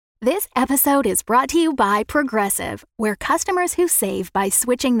This episode is brought to you by Progressive, where customers who save by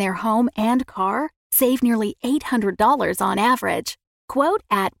switching their home and car save nearly $800 on average. Quote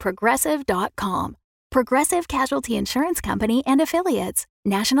at Progressive.com. Progressive Casualty Insurance Company and Affiliates.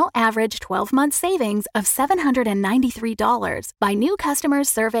 National average 12-month savings of $793 by new customers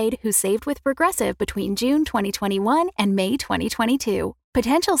surveyed who saved with Progressive between June 2021 and May 2022.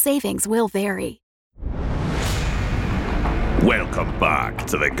 Potential savings will vary. Welcome back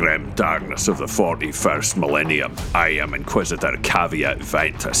to the grim darkness of the 41st millennium. I am Inquisitor Caveat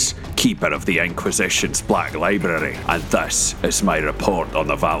Ventus, keeper of the Inquisition's Black Library, and this is my report on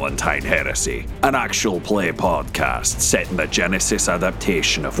the Valentine Heresy, an actual play podcast set in the Genesis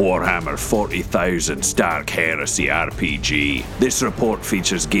adaptation of Warhammer 40,000's Dark Heresy RPG. This report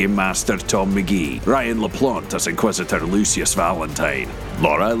features Game Master Tom McGee, Ryan LaPlante as Inquisitor Lucius Valentine,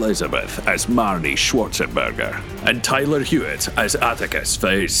 Laura Elizabeth as Marnie Schwarzenberger, and Tyler Hewitt as Atticus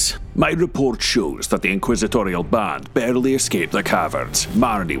Face. My report shows that the Inquisitorial band barely escaped the caverns.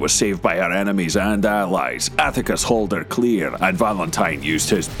 Marnie was saved by her enemies and allies, Atticus hauled her clear, and Valentine used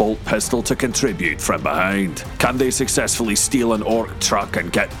his bolt pistol to contribute from behind. Can they successfully steal an orc truck and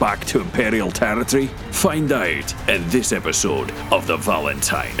get back to Imperial territory? Find out in this episode of the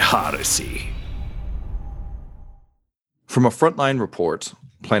Valentine Heresy. From a frontline report,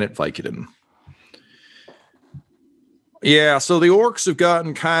 Planet Vicodin. Yeah, so the orcs have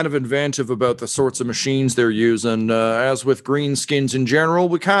gotten kind of inventive about the sorts of machines they're using. As with greenskins in general,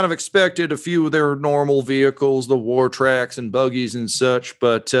 we kind of expected a few of their normal vehicles, the war tracks and buggies and such,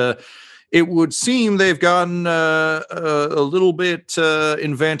 but it would seem they've gotten a little bit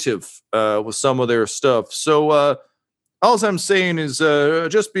inventive with some of their stuff. So all I'm saying is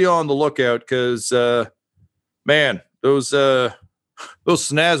just be on the lookout, because, man, those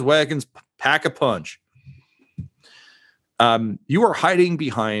Snazzwagons pack a punch. You are hiding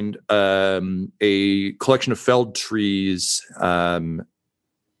behind a collection of felled trees, and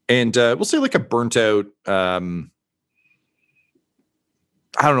we'll say like a burnt out, I don't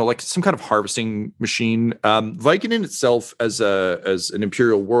know, like some kind of harvesting machine. Vicodin itself as an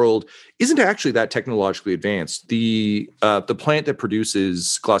imperial world isn't actually that technologically advanced. The plant that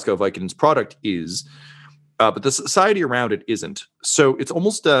produces Glasgow Vicodin's product is, but the society around it isn't. So it's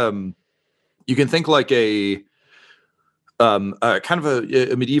almost you can think like a kind of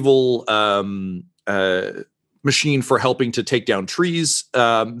a medieval machine for helping to take down trees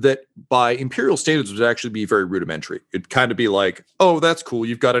that by imperial standards would actually be very rudimentary. It'd kind of be like, oh, that's cool,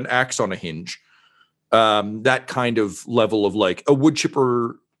 you've got an axe on a hinge. That kind of level of like a wood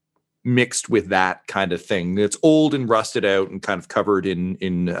chipper mixed with that kind of thing. It's old and rusted out and kind of covered in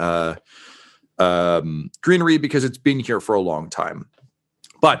greenery because it's been here for a long time.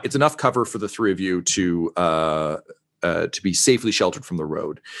 But it's enough cover for the three of you to be safely sheltered from the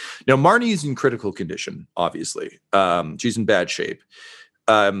road. Now, Marnie's in critical condition, obviously. She's in bad shape.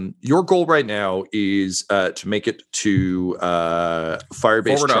 Your goal right now is to make it to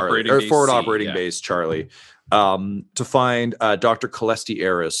Firebase Charlie, or Forward Operating Base Charlie, to find Dr. Celeste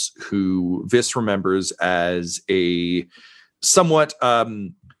Eris, who Vis remembers as a somewhat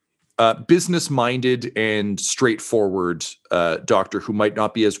business-minded and straightforward doctor who might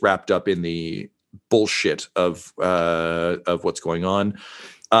not be as wrapped up in the bullshit of what's going on.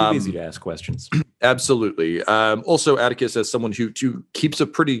 Too easy to ask questions. Absolutely. Also, Atticus as someone who keeps a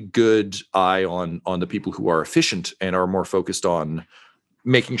pretty good eye on the people who are efficient and are more focused on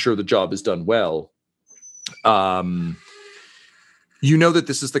making sure the job is done well. You know that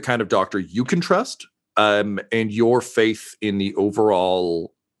this is the kind of doctor you can trust, and your faith in the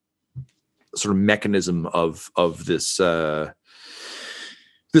overall sort of mechanism of this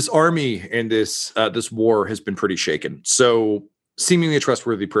this army and this war has been pretty shaken. So seemingly a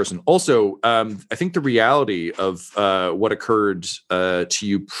trustworthy person. Also, I think the reality of what occurred to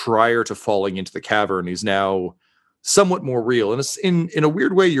you prior to falling into the cavern is now somewhat more real. And it's in a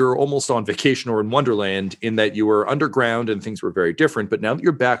weird way, you're almost on vacation or in Wonderland in that you were underground and things were very different. But now that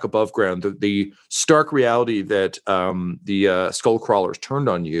you're back above ground, the stark reality that the skull crawlers turned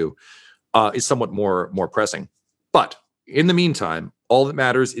on you is somewhat more pressing. But in the meantime, all that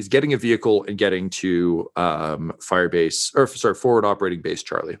matters is getting a vehicle and getting to Forward Operating Base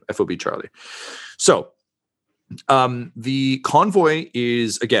Charlie, FOB Charlie. So the convoy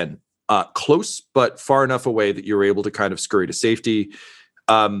is, again, close, but far enough away that you're able to kind of scurry to safety.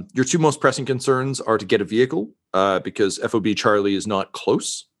 Your two most pressing concerns are to get a vehicle, because FOB Charlie is not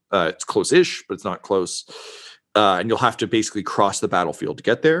close. It's close-ish, but it's not close. And you'll have to basically cross the battlefield to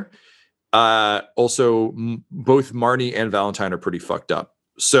get there. Also, both Marnie and Valentine are pretty fucked up.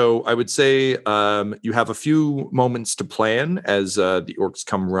 So I would say you have a few moments to plan as the orcs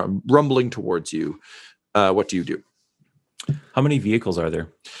come rumbling towards you. What do you do? How many vehicles are there?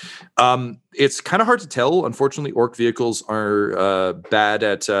 It's kind of hard to tell. Unfortunately, orc vehicles are bad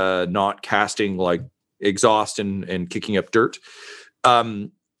at not casting like exhaust and kicking up dirt.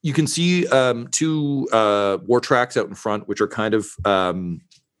 You can see two war tracks out in front, which are kind of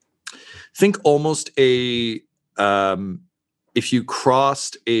think almost a if you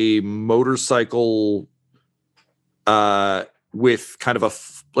crossed a motorcycle with kind of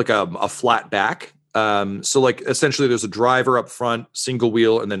a flat back. So like essentially there's a driver up front, single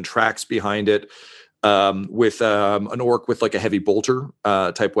wheel, and then tracks behind it with an orc with like a heavy bolter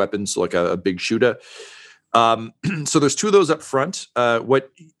type weapon, so like a big shooter. So there's two of those up front. What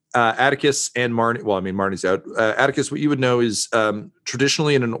Atticus and Marnie, well, I mean, Marnie's out. Atticus, what you would know is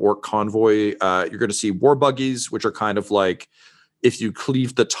traditionally in an orc convoy, you're going to see war buggies, which are kind of like if you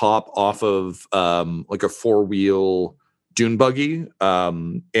cleave the top off of like a four-wheel dune buggy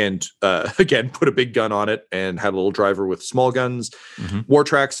and again, put a big gun on it and had a little driver with small guns. Mm-hmm. War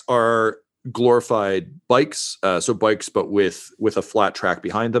tracks are glorified bikes, so bikes, but with a flat track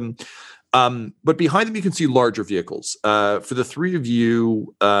behind them. But behind them, you can see larger vehicles. For the three of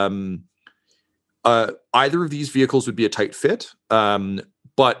you, either of these vehicles would be a tight fit,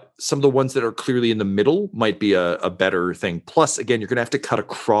 but some of the ones that are clearly in the middle might be a better thing. Plus, again, you're going to have to cut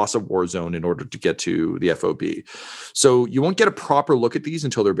across a war zone in order to get to the FOB. So you won't get a proper look at these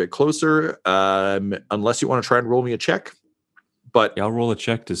until they're a bit closer, unless you want to try and roll me a check. But yeah, I'll roll a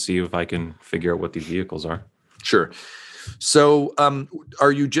check to see if I can figure out what these vehicles are. Sure. So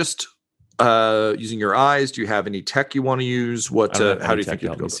are you just using your eyes? Do you have any tech you want to use? What? How do you think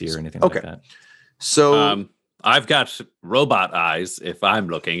you can see or anything like that? So I've got robot eyes. If I'm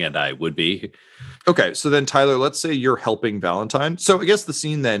looking, and I would be. Okay, so then Tyler, let's say you're helping Valentine. So I guess the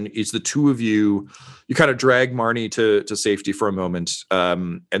scene then is the two of you. You kind of drag Marnie to safety for a moment,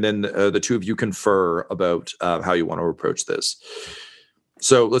 and then the two of you confer about how you want to approach this.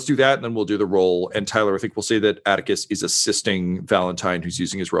 So let's do that, and then we'll do the roll. And Tyler, I think we'll say that Atticus is assisting Valentine, who's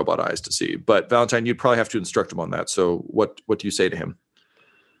using his robot eyes to see. But Valentine, you'd probably have to instruct him on that. So what do you say to him?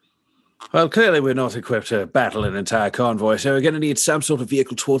 Well, clearly we're not equipped to battle an entire convoy, so we're going to need some sort of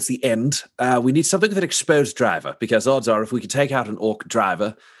vehicle towards the end. We need something with an exposed driver, because odds are if we can take out an orc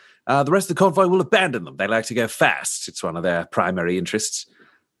driver, the rest of the convoy will abandon them. They like to go fast. It's one of their primary interests.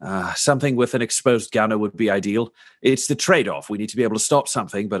 Something with an exposed gunner would be ideal. It's the trade-off. We need to be able to stop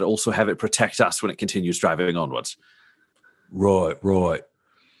something, but also have it protect us when it continues driving onwards. Right.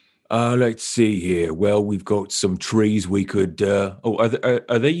 Let's see here. Well, we've got some trees we could...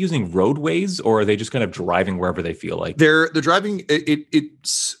 are they using roadways, or are they just kind of driving wherever they feel like? They're driving...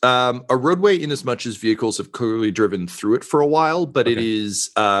 It's a roadway in as much as vehicles have clearly driven through it for a while, but okay. It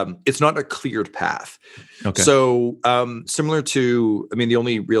is... it's not a cleared path. Okay. So similar to... I mean, the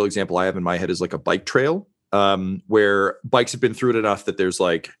only real example I have in my head is like a bike trail, where bikes have been through it enough that there's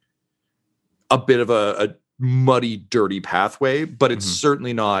like a bit of a muddy, dirty pathway, but it's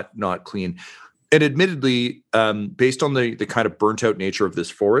certainly not clean. And admittedly, based on the kind of burnt out nature of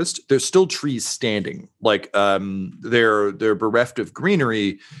this forest, there's still trees standing. Like they're bereft of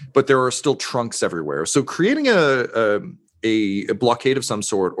greenery, but there are still trunks everywhere. So creating a blockade of some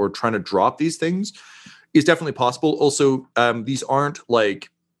sort or trying to drop these things is definitely possible. Also, these aren't like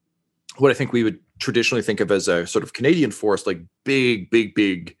what I think we would traditionally think of as a sort of Canadian forest, like big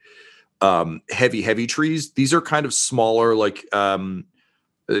heavy trees. These are kind of smaller, like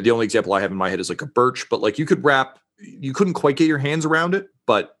the only example I have in my head is like a birch, but like you couldn't quite get your hands around it,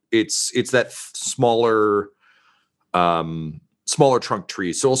 but it's that smaller trunk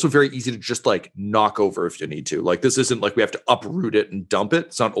tree. So also very easy to just like knock over if you need to. Like this isn't like we have to uproot it and dump it.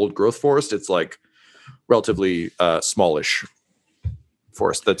 It's not old growth forest. It's like relatively smallish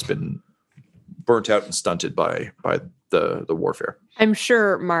forest that's been burnt out and stunted by the warfare. I'm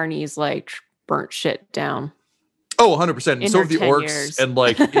sure Marnie's like burnt shit down. Oh, 100%. And so have the orcs. Years. And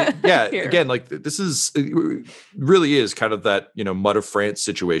like, again, like this is, it really is kind of that, mud of France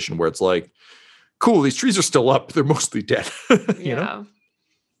situation where it's like, cool, these trees are still up. They're mostly dead. You know?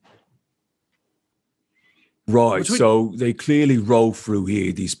 Right. So they clearly roll through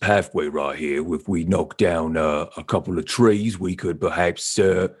here, this pathway right here. If we knock down a couple of trees, we could perhaps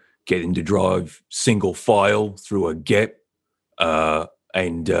get them to drive single file through a gap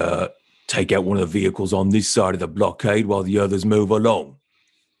and take out one of the vehicles on this side of the blockade while the others move along.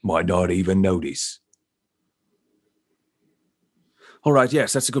 Might not even notice. All right,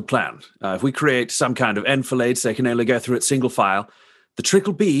 yes, that's a good plan. If we create some kind of enfilade so they can only go through it single file, the trick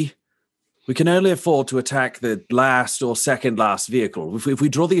will be We can only afford to attack the last or second last vehicle. If we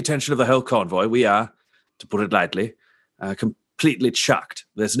draw the attention of the whole convoy, we are, to put it lightly, completely chucked.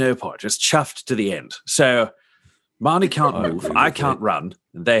 There's no point, just chuffed to the end. So Marnie can't move, I can't run,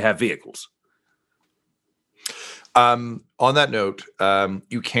 and they have vehicles. On that note,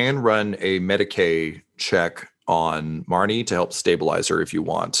 you can run a Medicaid check on Marnie to help stabilize her if you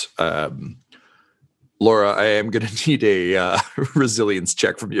want. Laura, I am going to need a resilience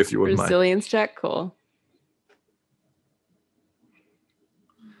check from you if you wouldn't mind. Resilience check, cool.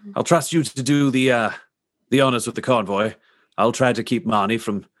 I'll trust you to do the honors with the convoy. I'll try to keep Marnie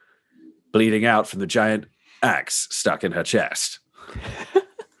from bleeding out from the giant axe stuck in her chest.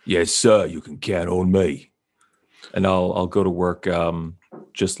 Yes, sir. You can count on me. And I'll go to work,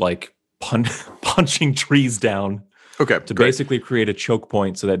 just like punching trees down. Okay, to basically create a choke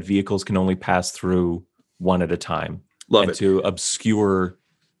point so that vehicles can only pass through one at a time. Love it. To obscure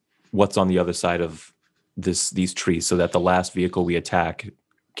what's on the other side of these trees so that the last vehicle we attack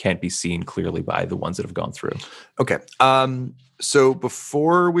can't be seen clearly by the ones that have gone through. Okay. So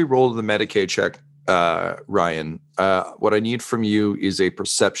before we roll the Medicaid check, Ryan, what I need from you is a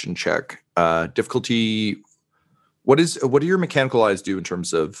perception check. Difficulty. What do your mechanical eyes do in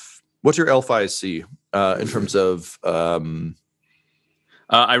terms of what's your elf eyes see in terms of?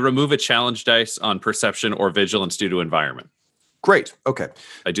 I remove a challenge dice on perception or vigilance due to environment. Great. Okay.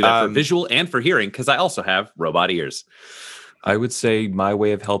 I do that for visual and for hearing because I also have robot ears. I would say my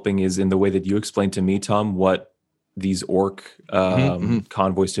way of helping is in the way that you explained to me, Tom, what these orc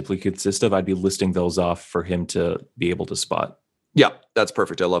convoys typically consist of. I'd be listing those off for him to be able to spot. Yeah, that's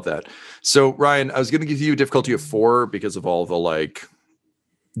perfect. I love that. So, Ryan, I was going to give you a difficulty of 4 because of all the like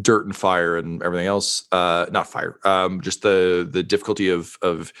dirt and fire and everything else. Not fire. Just the difficulty of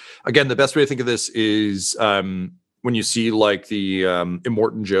again, the best way to think of this is when you see like the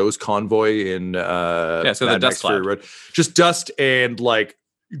Immortan Joe's convoy in so the dust cloud. Road, just dust and like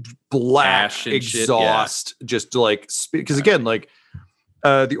black and exhaust, shit, yeah. Just like because again, like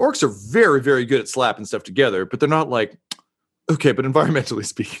the orcs are very, very good at slapping stuff together, but they're not like okay, but environmentally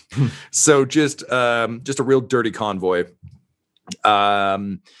speaking. So just a real dirty convoy.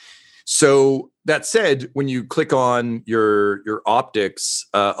 So that said, when you click on your optics,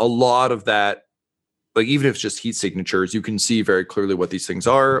 a lot of that, like even if it's just heat signatures, you can see very clearly what these things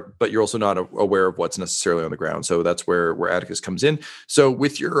are, but you're also not aware of what's necessarily on the ground. So that's where Atticus comes in. So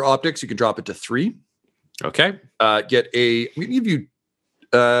with your optics, you can drop it to 3. Okay. We can give you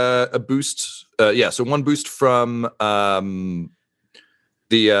a boost. So 1 boost from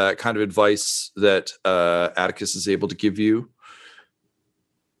the kind of advice that Atticus is able to give you.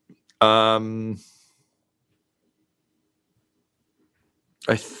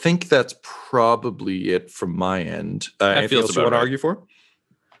 I think that's probably it from my end. Anything else you want to argue for?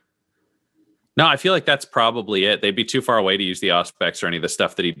 No, I feel like that's probably it. They'd be too far away to use the Auspex or any of the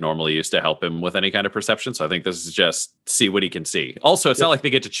stuff that he'd normally use to help him with any kind of perception. So I think this is just see what he can see. Also, it's not like they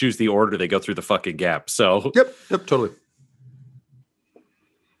get to choose the order. They go through the fucking gap. So Yep, totally.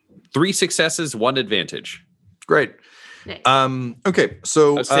 3 successes, 1 advantage. Great. Nice. Okay,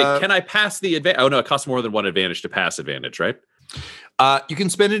 so can I pass the advantage? Oh no, it costs more than 1 advantage to pass advantage, right? You can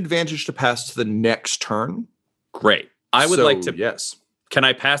spend an advantage to pass to the next turn. Great. I would like to. Yes. Can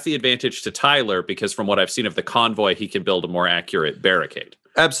I pass the advantage to Tyler? Because from what I've seen of the convoy, he can build a more accurate barricade.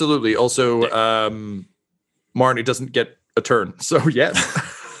 Absolutely. Also, Marnie doesn't get a turn. So,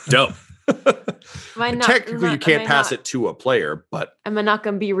 yes. Dope. Technically, you can't pass it to a player, but... Am I not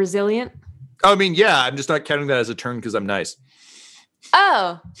going to be resilient? I mean, yeah, I'm just not counting that as a turn because I'm nice.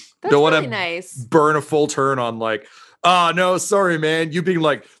 Oh, that's Don't really wanna nice. Burn a full turn on like, oh, no, sorry, man. You being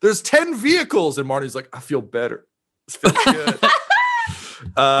like, there's 10 vehicles. And Marnie's like, I feel better. This feels good.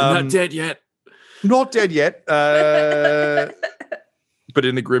 I'm not dead yet. Not dead yet. But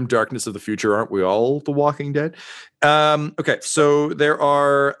in the grim darkness of the future, aren't we all the Walking Dead? Okay, so there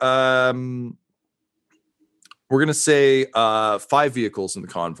are, we're going to say 5 vehicles in the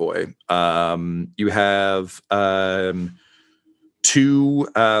convoy. You have 2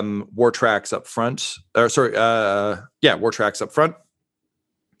 war tracks up front. War tracks up front.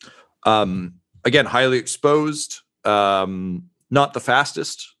 Again, highly exposed. Not the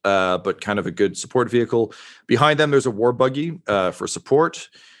fastest, but kind of a good support vehicle. Behind them, there's a war buggy for support.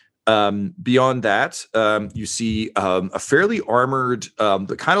 Beyond that, you see a fairly armored,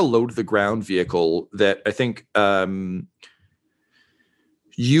 the kind of low to the ground vehicle that I think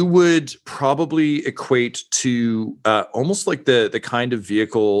you would probably equate to almost like the kind of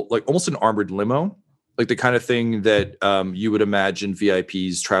vehicle, like almost an armored limo, like the kind of thing that you would imagine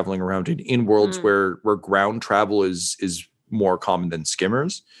VIPs traveling around in worlds where ground travel is more common than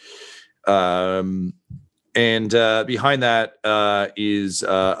skimmers. And behind that is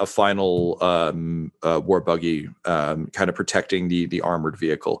a final war buggy kind of protecting the armored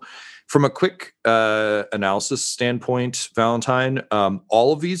vehicle. From a quick analysis standpoint, Valentine,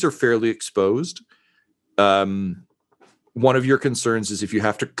 all of these are fairly exposed. One of your concerns is if you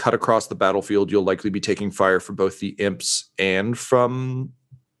have to cut across the battlefield, you'll likely be taking fire from both the imps and from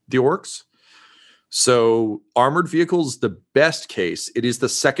the orcs. So armored vehicles, the best case, it is the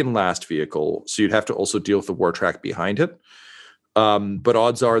second last vehicle. So you'd have to also deal with the war track behind it. But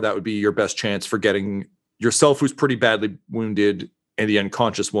odds are that would be your best chance for getting yourself, who's pretty badly wounded, and the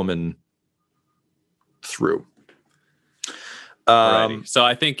unconscious woman through. So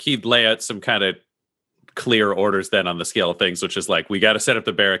I think he'd lay out some kind of clear orders then on the scale of things, which is like, we got to set up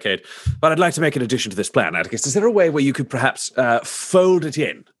the barricade. But I'd like to make an addition to this plan, Atticus. Is there a way where you could perhaps fold it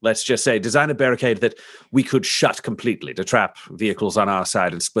in? Let's just say, design a barricade that we could shut completely to trap vehicles on our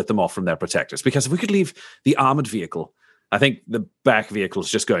side and split them off from their protectors. Because if we could leave the armored vehicle, I think the back vehicle is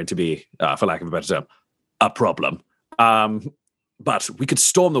just going to be, for lack of a better term, a problem. But we could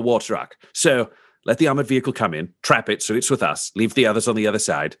storm the war truck. So let the armored vehicle come in, trap it so it's with us, leave the others on the other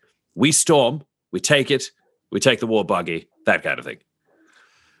side. We storm, we take it, we take the war buggy, that kind of thing.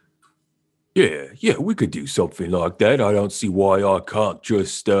 Yeah, we could do something like that. I don't see why I can't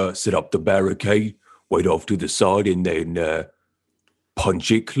just set up the barricade, wait off to the side, and then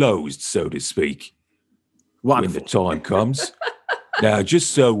punch it closed, so to speak. Wonderful. When the time comes. Now, just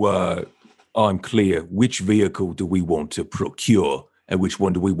so I'm clear, which vehicle do we want to procure, and which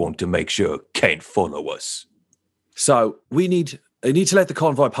one do we want to make sure can't follow us? So we need to let the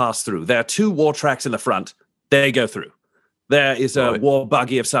convoy pass through. There are 2 war tracks in the front. They go through. There is a war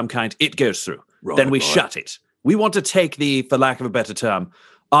buggy of some kind. It goes through. Then we shut it. We want to take the, for lack of a better term,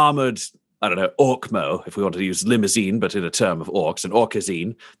 armored, I don't know, orcmo, if we want to use limousine, but in a term of orcs, an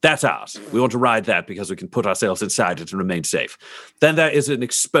orcazine. That's ours. We want to ride that because we can put ourselves inside it and remain safe. Then there is an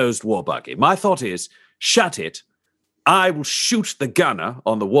exposed war buggy. My thought is, shut it. I will shoot the gunner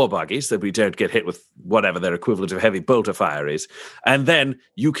on the war buggy so that we don't get hit with whatever their equivalent of heavy bolter fire is. And then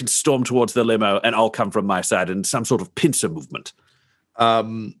you can storm towards the limo and I'll come from my side in some sort of pincer movement.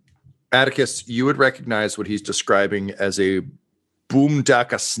 Atticus, you would recognize what he's describing as a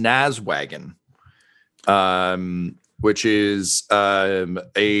Boomdakka Snazzwagon, which is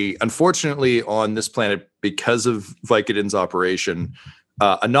unfortunately on this planet, because of Vicodin's operation,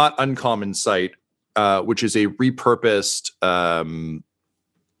 a not uncommon sight. Which is a repurposed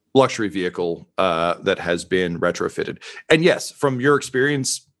luxury vehicle that has been retrofitted. And yes, from your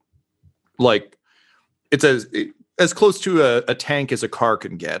experience, like it's as close to a tank as a car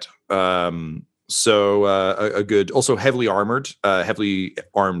can get. So a good, also heavily armored, heavily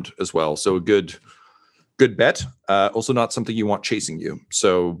armed as well. So a good bet. Also not something you want chasing you.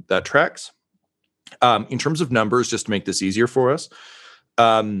 So that tracks. In terms of numbers, just to make this easier for us,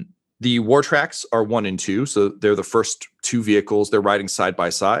 the war tracks are 1 and 2, so they're the first 2 vehicles. They're riding side by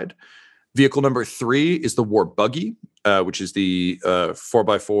side. Vehicle number 3 is the war buggy, which is the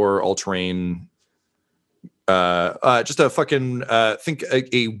 4x4 all-terrain. Just a fucking think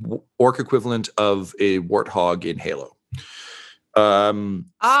a orc equivalent of a warthog in Halo.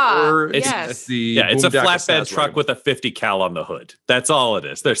 Yes. It's a flatbed truck with a 50 cal on the hood. That's all it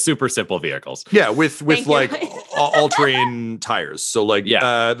is. They're super simple vehicles. Yeah, with like all-terrain tires. So like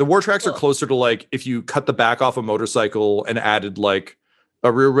the war tracks are closer to like if you cut the back off a motorcycle and added like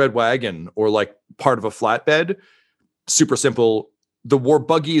a rear red wagon or like part of a flatbed. Super simple. The war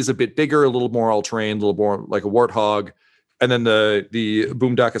buggy is a bit bigger, a little more all-terrain, a little more like a warthog. And then the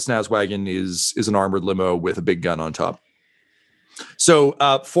Boomdakka Snazzwagon is an armored limo with a big gun on top. So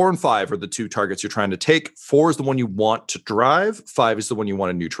 4 and 5 are the 2 targets you're trying to take. 4 is the one you want to drive. 5 is the one you want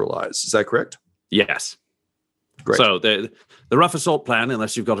to neutralize. Is that correct? Yes. Great. So the rough assault plan,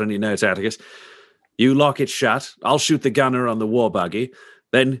 unless you've got any notes, Atticus, you lock it shut. I'll shoot the gunner on the war buggy.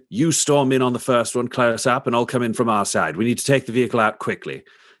 Then you storm in on the first one, close up, and I'll come in from our side. We need to take the vehicle out quickly.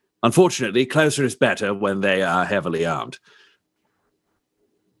 Unfortunately, closer is better when they are heavily armed.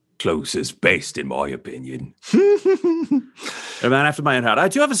 Close is best, in my opinion. A man after my own heart. I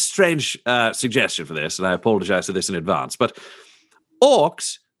do have a strange suggestion for this, and I apologize for this in advance, but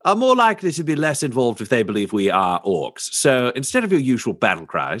orcs are more likely to be less involved if they believe we are orcs. So instead of your usual battle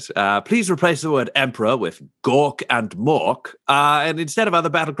cries, please replace the word emperor with gork and mork. And instead of other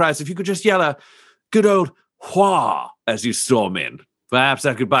battle cries, if you could just yell a good old hwah as you storm in. Perhaps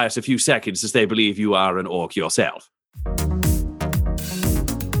that could buy us a few seconds as they believe you are an orc yourself.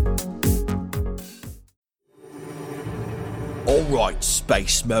 All right,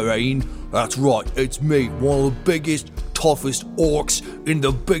 Space Marine. That's right, it's me, one of the biggest, toughest orcs in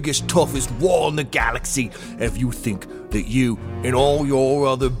the biggest, toughest war in the galaxy. If you think that you and all your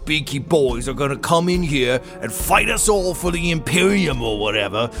other beaky boys are gonna come in here and fight us all for the Imperium or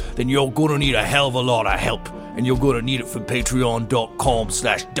whatever, then you're gonna need a hell of a lot of help. And you're gonna need it from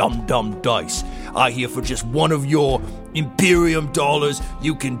patreon.com/dumdumdice. I hear for just one of your Imperium dollars,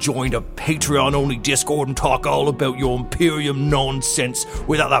 you can join a Patreon-only Discord and talk all about your Imperium nonsense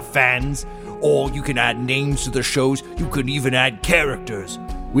with other fans. Or you can add names to the shows. You can even add characters.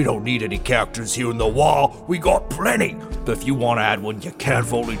 We don't need any characters here in the wall. We got plenty. But if you want to add one, you can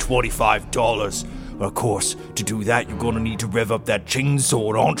for only $25. Of course, to do that, you're gonna need to rev up that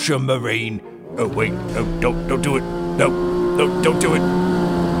chainsaw, aren't you, Marine? Oh, wait. Oh, don't do it. No, don't do it.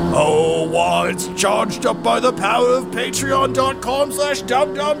 Oh, wow, it's charged up by the power of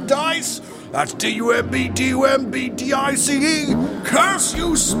patreon.com/dumdumdice. That's DUMBDUMBDICE. Curse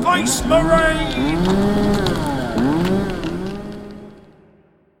you, Space Marine!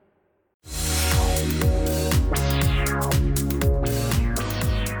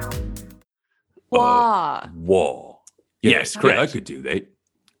 Whoa. Yes, correct. Yeah, I could do that.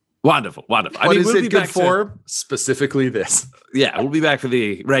 Wonderful. What is it good for? Specifically this. Yeah, we'll be back for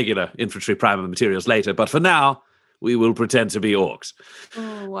the regular infantry primer materials later, but for now, we will pretend to be orcs.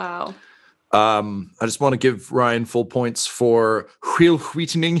 Oh, wow. I just want to give Ryan full points for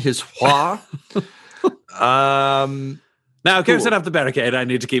wheatening his hua. Now, go set up the barricade. I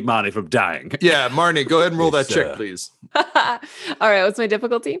need to keep Marnie from dying. Yeah, Marnie, go ahead and roll that check, please. All right, what's my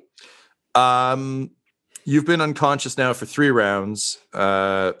difficulty? You've been unconscious now for 3 rounds.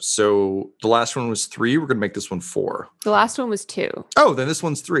 So the last one was 3. We're going to make this one 4. The last one was 2. Oh, then this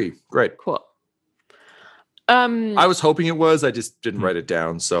one's 3. Great. Cool. I was hoping it was. I just didn't write it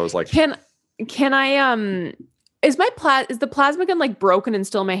down. So I was like, Can I is the plasma gun like broken and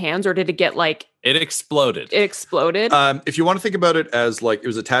still in my hands, or did it get like It exploded. it exploded? if you want to think about it as like it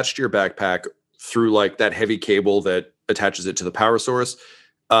was attached to your backpack through like that heavy cable that attaches it to the power source.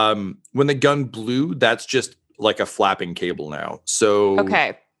 When the gun blew, that's just like a flapping cable now. So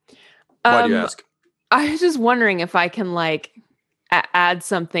Okay. Why do you ask? I was just wondering if I can like add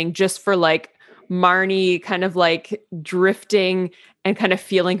something just for like Marnie kind of like drifting and kind of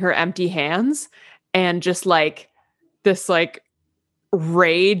feeling her empty hands and just like this like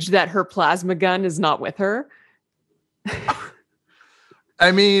rage that her plasma gun is not with her.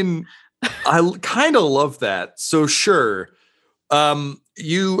 I mean, I kind of love that. So sure.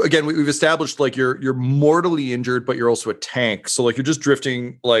 You again, we've established like you're mortally injured, but you're also a tank. So like you're just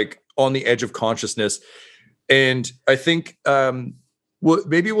drifting like on the edge of consciousness. And I think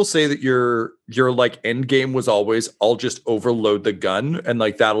maybe we'll say that your like end game was always I'll just overload the gun and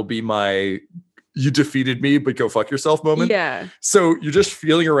like that'll be my you defeated me, but go fuck yourself moment. Yeah. So you're just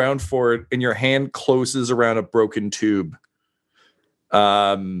feeling around for it, and your hand closes around a broken tube.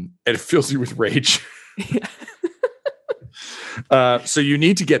 And it fills you with rage. So you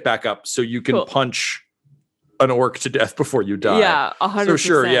need to get back up so you can punch an orc to death before you die. Yeah, 100%. So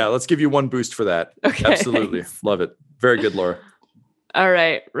sure, yeah, let's give you 1 boost for that. Okay, Absolutely. thanks. Love it. Very good, Laura. All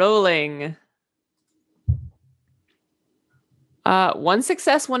right, rolling. 1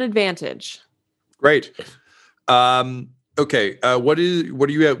 success, 1 advantage. Great. Okay. What are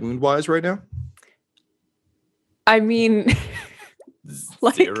you at wound wise right now? I mean,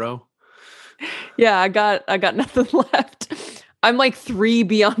 like, 0. Yeah, I got nothing left. I'm like 3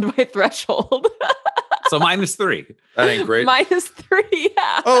 beyond my threshold. So -3. That ain't great. -3,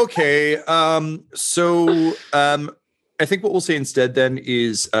 yeah. Okay. So I think what we'll say instead then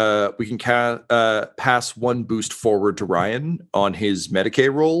is we can pass 1 boost forward to Ryan on his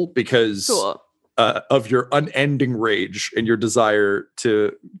Medicaid roll because Cool. Of your unending rage and your desire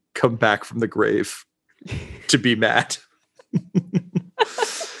to come back from the grave to be mad.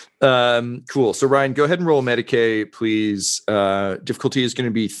 Cool. So Ryan, go ahead and roll Medicaid, please. Difficulty is going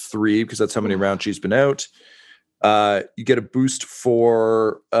to be 3 because that's how many rounds she's been out. You get a boost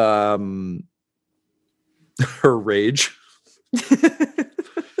for her rage.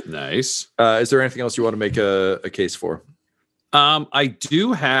 Nice. Is there anything else you want to make a case for? I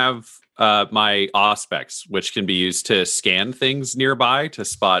do have my auspex, which can be used to scan things nearby to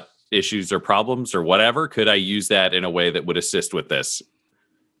spot issues or problems or whatever. Could I use that in a way that would assist with this?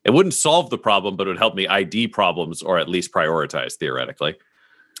 It wouldn't solve the problem, but it would help me ID problems or at least prioritize theoretically.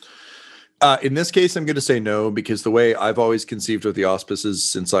 In this case, I'm going to say no, because the way I've always conceived of the auspices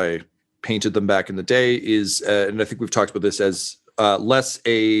since I painted them back in the day is, and I think we've talked about this as less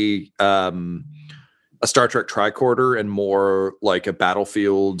a Star Trek tricorder and more like a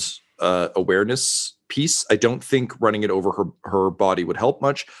battlefield awareness piece. I don't think running it over her body would help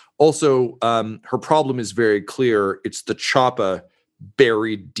much. Also, her problem is very clear. It's the choppa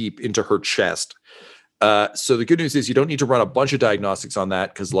buried deep into her chest. So the good news is you don't need to run a bunch of diagnostics on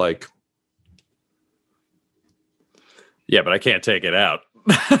that because, like, yeah, but I can't take it out.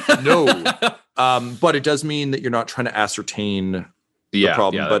 No, but it does mean that you're not trying to ascertain the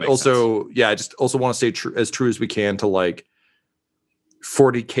problem. But also, sense. I just also want to stay true as we can to like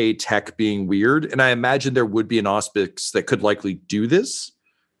 40K tech being weird, and I imagine there would be an auspice that could likely do this.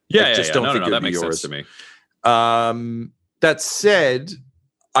 Don't think that makes yours. Sense to me. That said,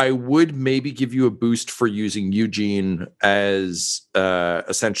 I would maybe give you a boost for using Eugene as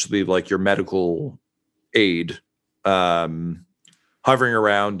essentially like your medical aid, hovering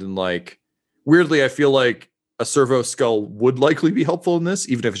around and like weirdly, I feel like a servo skull would likely be helpful in this,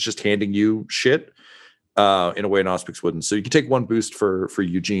 even if it's just handing you shit. In a way an auspice wouldn't. So you can take one boost for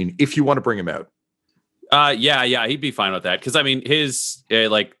Eugene if you want to bring him out. He'd be fine with that because I mean his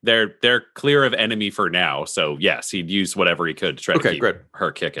they're clear of enemy for now. So yes, he'd use whatever he could to try to keep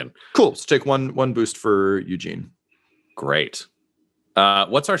her kicking. Cool. So take one boost for Eugene. Great.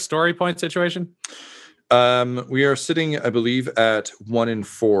 What's our story point situation? We are sitting, I believe, at 1 and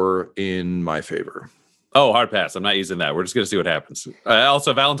 4 in my favor. Oh, hard pass. I'm not using that. We're just going to see what happens.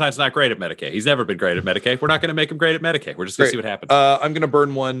 Also, Valentine's not great at Medicaid. He's never been great at Medicaid. We're not going to make him great at Medicaid. We're just going to see what happens. I'm going to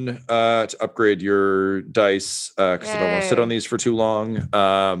burn one to upgrade your dice because I don't want to sit on these for too long.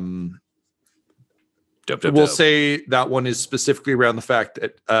 We'll say that one is specifically around the fact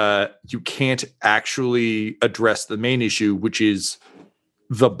that you can't actually address the main issue, which is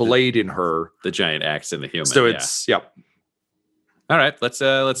the blade in her. The giant axe in the human. So it's, All right, let's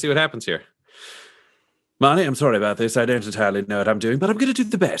see what happens here. Marnie, I'm sorry about this. I don't entirely know what I'm doing, but I'm going to do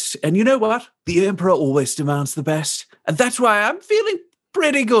the best. And you know what? The Emperor always demands the best. And that's why I'm feeling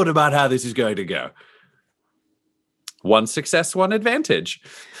pretty good about how this is going to go. One success, one advantage.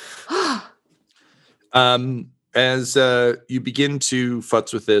 As you begin to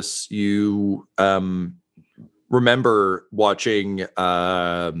futz with this, you remember watching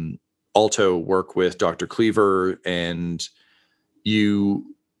Alto work with Dr. Cleaver, and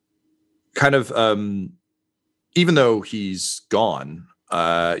you kind of... even though he's gone,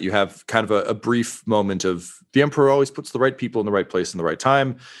 you have kind of a brief moment of the Emperor always puts the right people in the right place in the right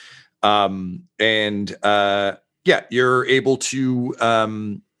time. You're able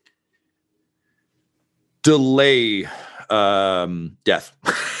to delay death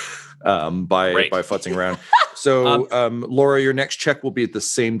by futzing around. So, Laura, your next check will be at the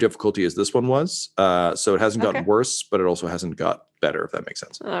same difficulty as this one was. So it hasn't gotten worse, but it also hasn't got better, if that makes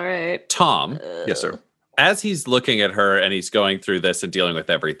sense. All right. Tom. Yes, sir. As he's looking at her and he's going through this and dealing with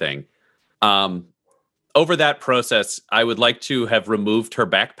everything, over that process, I would like to have removed her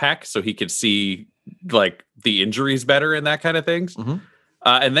backpack so he could see like the injuries better and that kind of things. Mm-hmm.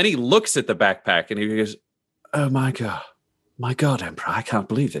 And then he looks at the backpack and he goes, "Oh my God, Emperor, I can't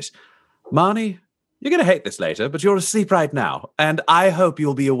believe this. Marnie, you're going to hate this later, but you're asleep right now. And I hope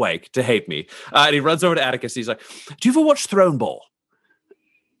you'll be awake to hate me." And he runs over to Atticus. He's like, "Do you ever watch Throne Ball?"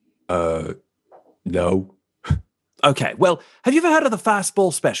 No. Okay, well, have you ever heard of the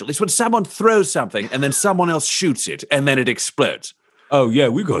fastball special? It's when someone throws something and then someone else shoots it and then it explodes. Oh, yeah,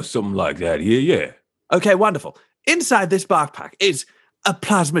 we got something like that here, yeah. Okay, wonderful. Inside this backpack is a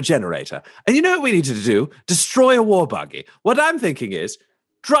plasma generator. And you know what we needed to do? Destroy a war buggy. What I'm thinking is,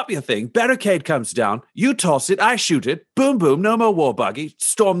 drop your thing, barricade comes down, you toss it, I shoot it, boom, boom, no more war buggy,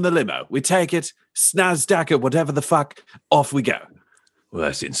 storm the limo. We take it, Snazzwagon, whatever the fuck, off we go. Well,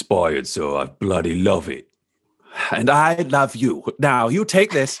 that's inspired, so I bloody love it. And I love you. Now, you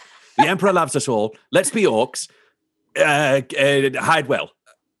take this. The Emperor loves us all. Let's be orcs. Hide well.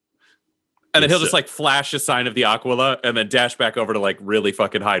 And then he'll just like flash a sign of the Aquila and then dash back over to like really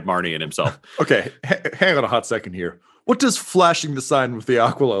fucking hide Marnie and himself. Okay, hang on a hot second here. What does flashing the sign with the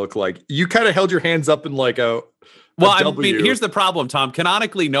Aquila look like? You kind of held your hands up in like a Well, I mean, here's the problem, Tom.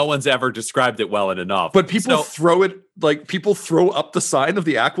 Canonically, no one's ever described it well enough. But people throw it, like, people throw up the sign of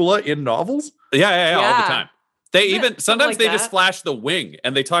the Aquila in novels? Yeah, all the time. They even, sometimes they just flash the wing,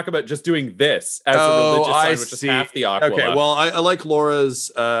 and they talk about just doing this as a religious sign, which is half the Aquila. Okay, well, I like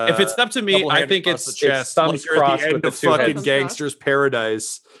Laura's... if it's up to me, I think it's thumbs crossed with the fucking Gangster's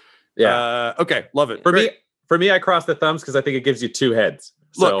Paradise. Yeah. Okay, love it. For me, I cross the thumbs because I think it gives you two heads.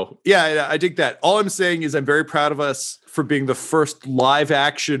 Look, yeah, I dig that. All I'm saying is I'm very proud of us for being the first live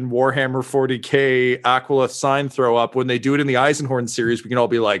action Warhammer 40K Aquila sign throw up. When they do it in the Eisenhorn series, we can all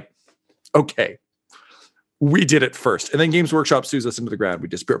be like, okay, we did it first. And then Games Workshop sues us into the ground. We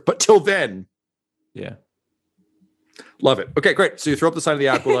disappear. But till then, yeah. Love it. Okay, great. So you throw up the sign of the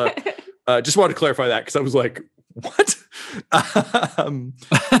Aquila. Just wanted to clarify that because I was like, what?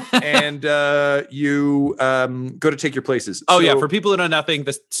 And you go to take your places. Oh, yeah. For people who know nothing,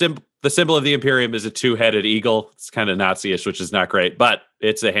 the symbol of the Imperium is a 2-headed eagle. It's kind of Nazi-ish, which is not great, but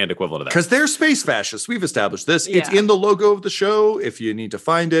it's a hand equivalent of that. Because they're space fascists. We've established this. Yeah. It's in the logo of the show if you need to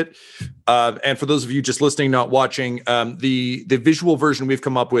find it. And for those of you just listening, not watching, the visual version we've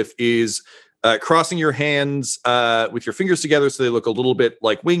come up with is crossing your hands with your fingers together so they look a little bit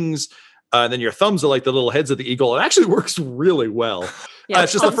like wings. And then your thumbs are like the little heads of the eagle. It actually works really well. Yeah,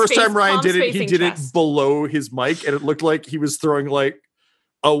 it's just the first time Ryan did it, he did chest. it below his mic, and it looked like he was throwing like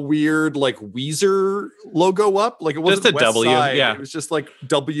a weird like Weezer logo up. Like it wasn't just a West W. Side. Yeah, it was just like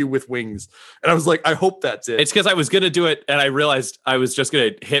W with wings. And I was like, I hope that's it. it's because I was going to do it, and I realized I was just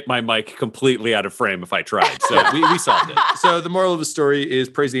going to hit my mic completely out of frame if I tried. So we solved it. So the moral of the story is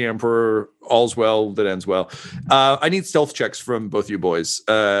praise the Emperor. All's well that ends well. I need stealth checks from both you boys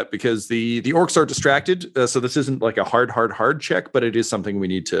because the orcs are distracted. So this isn't like a hard check, but it is something we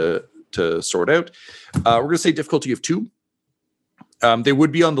need to sort out. We're going to say difficulty of 2. They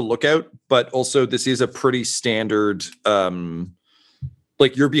would be on the lookout, but also this is a pretty standard,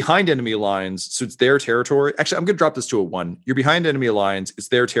 like you're behind enemy lines. So it's their territory. Actually, I'm going to drop this to a 1. You're behind enemy lines. It's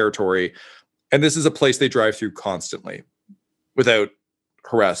their territory. And this is a place they drive through constantly without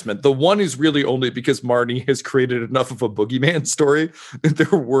harassment. The 1 is really only because Marnie has created enough of a boogeyman story that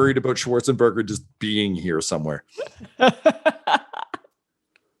they're worried about Schwarzenberger just being here somewhere.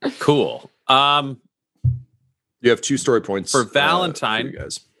 Cool. You have 2 story points for Valentine. For you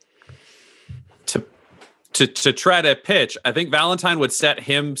guys. To try to pitch, I think Valentine would set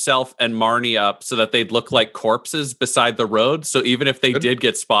himself and Marnie up so that they'd look like corpses beside the road. So even if they did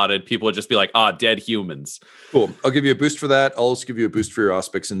get spotted, people would just be like, dead humans. Cool. I'll give you a boost for that. I'll also give you a boost for your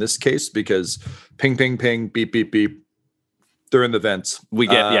auspics in this case because ping, ping, ping, beep, beep, beep. They're in the vents. We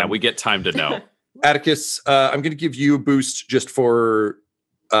get time to know. Atticus, I'm going to give you a boost just for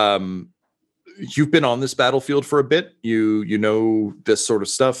you've been on this battlefield for a bit. You know this sort of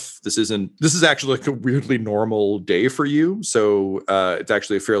stuff. This is actually like a weirdly normal day for you. So it's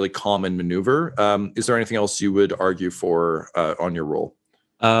actually a fairly common maneuver. Is there anything else you would argue for on your roll?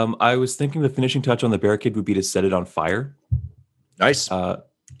 I was thinking the finishing touch on the barricade would be to set it on fire. Nice.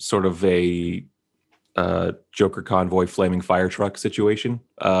 Sort of a Joker convoy flaming fire truck situation.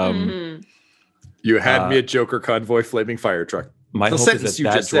 You had me a Joker convoy flaming fire truck. My hope is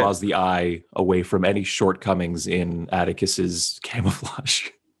that draws the eye away from any shortcomings in Atticus's camouflage.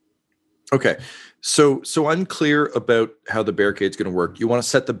 Okay. So I'm clear about how the barricade's going to work. You want to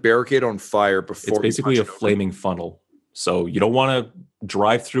set the barricade on fire before it's basically a flaming funnel. So you don't want to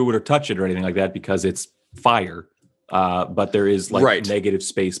drive through it or touch it or anything like that because it's fire. But there is like negative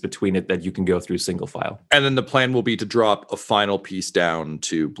space between it that you can go through single file. And then the plan will be to drop a final piece down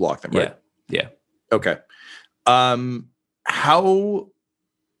to block them, right? Yeah. Okay. How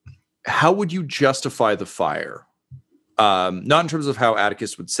would you justify the fire? Not in terms of how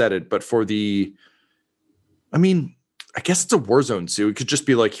Atticus would set it, but for I guess it's a war zone, so it could just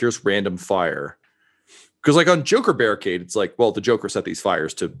be like, here's random fire. Because like on Joker Barricade, it's like, well, the Joker set these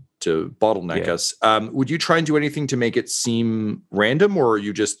fires to bottleneck us. Would you try and do anything to make it seem random, or are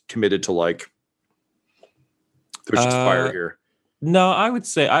you just committed to like, there's just fire here? No, I would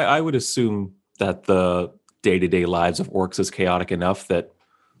say, I would assume that the day-to-day lives of orcs is chaotic enough that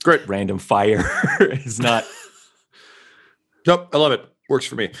random fire is not. Nope, I love it. Works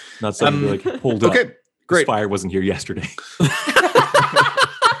for me. Not something like hold up. Okay, great. This fire wasn't here yesterday.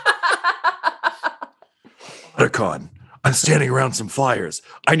 Otacon, I'm standing around some fires.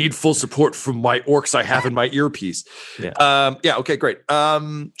 I need full support from my orcs I have in my earpiece. Yeah. Okay, great.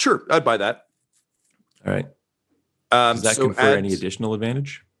 Sure, I'd buy that. All right. Does that confer any additional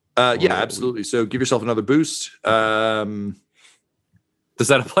advantage? Yeah, absolutely. So give yourself another boost. Does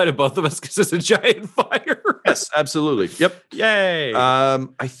that apply to both of us because it's a giant fire? Yes, absolutely. Yep. Yay.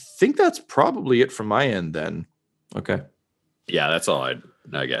 I think that's probably it from my end then. Okay. Yeah, that's all I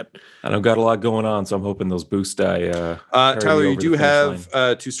get. I don't got a lot going on, so I'm hoping those boost die. Tyler, you do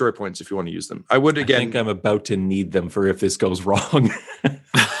have 2 story points if you want to use them. I think I'm about to need them for if this goes wrong.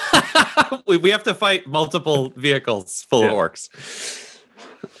 We have to fight multiple vehicles full of orcs.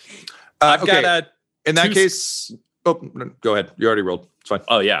 I've got in that case. Oh, go ahead. You already rolled. It's fine.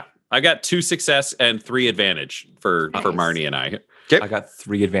 Oh yeah, I got 2 success and 3 advantage for Marnie and I. Okay, I got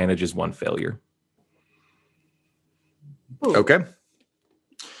 3 advantages, 1 failure. Ooh. Okay.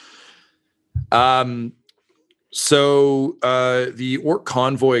 So the orc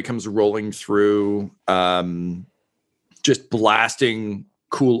convoy comes rolling through, just blasting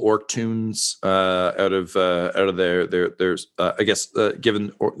cool orc tunes out of their I guess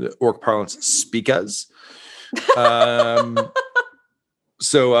given orc parlance, speakas.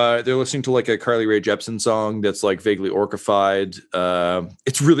 So they're listening to like a Carly Rae Jepsen song that's like vaguely orcified.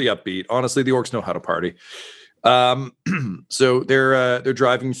 It's really upbeat. Honestly, the orcs know how to party. So they're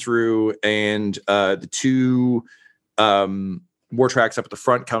driving through, and the two war tracks up at the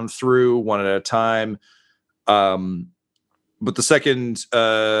front come through one at a time. But the second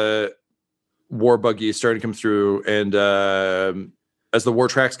war buggy is starting to come through, and as the war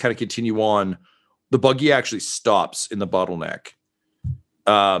tracks kind of continue on, the buggy actually stops in the bottleneck.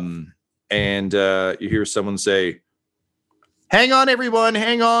 And you hear someone say, "Hang on, everyone,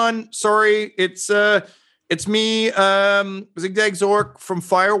 hang on. Sorry, it's me, Zigzag Zork from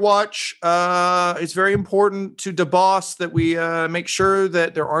Firewatch. It's very important to the boss that we make sure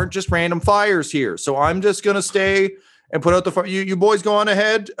that there aren't just random fires here. So I'm just gonna stay and put out the fire. You boys go on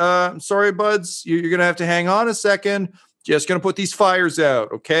ahead. Sorry, buds, you're gonna have to hang on a second. Just gonna put these fires out,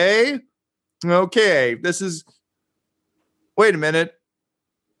 okay? Okay. Wait a minute.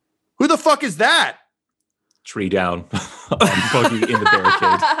 Who the fuck is that?" Tree down, buggy in the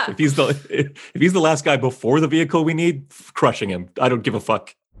barricade. If he's the last guy before the vehicle we need, crushing him. I don't give a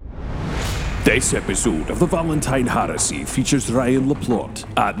fuck. This episode of the Valentine Heresy features Ryan LaPlante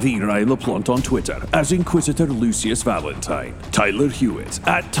at the Ryan LaPlante on Twitter as Inquisitor Lucius Valentine, Tyler Hewitt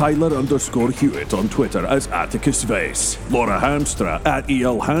at Tyler_Hewitt on Twitter as Atticus Vase, Laura Hamstra at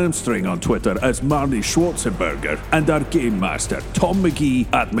EL Hamstring on Twitter as Marnie Schwarzenberger, and our Game Master Tom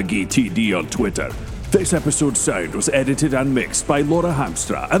McGee at McGeeTD on Twitter. This episode's sound was edited and mixed by Laura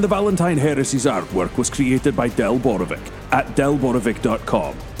Hamstra, and the Valentine Heresy's artwork was created by Del Borovic at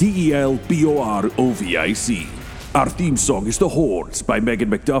delborovic.com, DELBOROVIC. Our theme song is The Hordes by Megan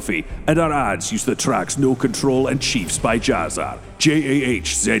McDuffie, and our ads use the tracks No Control and Chiefs by Jazzar,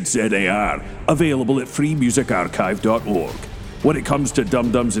 JAHZZAR, available at freemusicarchive.org. When it comes to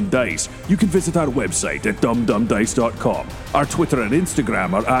Dum Dums and Dice, you can visit our website at dumdumdice.com. Our Twitter and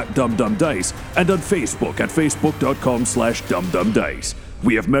Instagram are at dumdumdice, and on Facebook at facebook.com/dumdumdice.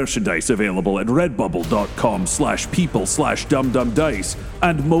 We have merchandise available at redbubble.com/people/dumdumdice.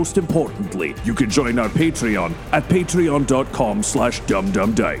 And most importantly, you can join our Patreon at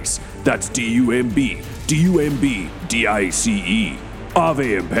patreon.com/dumdumdice. That's DUMBDICE.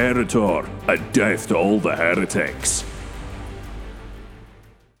 Ave Imperator, and death to all the heretics.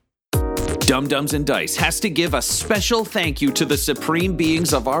 Dum Dums and Dice has to give a special thank you to the supreme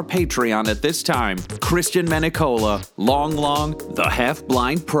beings of our Patreon at this time: Christian Menicola, Long, the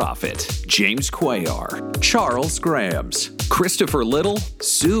Half-Blind Prophet, James Cuellar, Charles Grams, Christopher Little,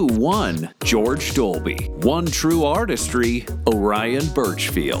 Sue One, George Dolby, One True Artistry, Orion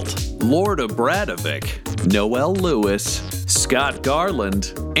Birchfield, Lord Abradovic, Noel Lewis, Scott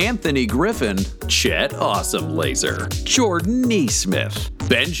Garland, Anthony Griffin, Chet Awesome Laser, Jordan Neesmith,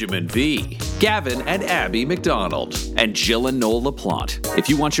 Benjamin V, Gavin and Abby McDonald, and Jill and Noel LaPlante. If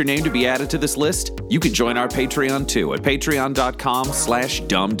you want your name to be added to this list, you can join our Patreon too at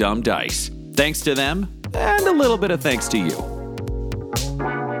patreon.com/dumdumdice. Thanks to them, and a little bit of thanks to you.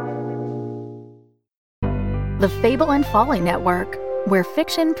 The Fable and Folly Network, where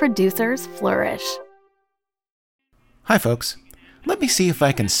fiction producers flourish. Hi, folks. Let me see if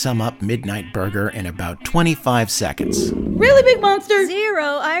I can sum up Midnight Burger in about 25 seconds. Really big monster!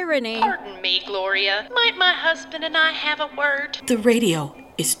 Zero irony. Pardon me, Gloria. Might my husband and I have a word? The radio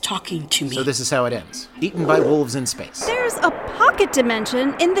is talking to me. So this is how it ends. Eaten by wolves in space. There's a pocket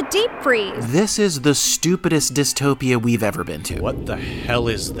dimension in the deep freeze. This is the stupidest dystopia we've ever been to. What the hell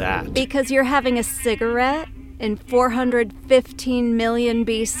is that? Because you're having a cigarette in 415 million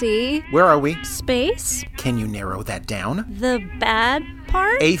BC. Where are we? Space? Can you narrow that down? The bad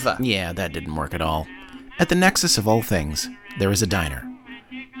part? Ava. Yeah, that didn't work at all. At the nexus of all things, there is a diner.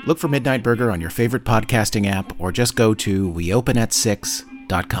 Look for Midnight Burger on your favorite podcasting app, or just go to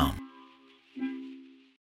weopenat6.com.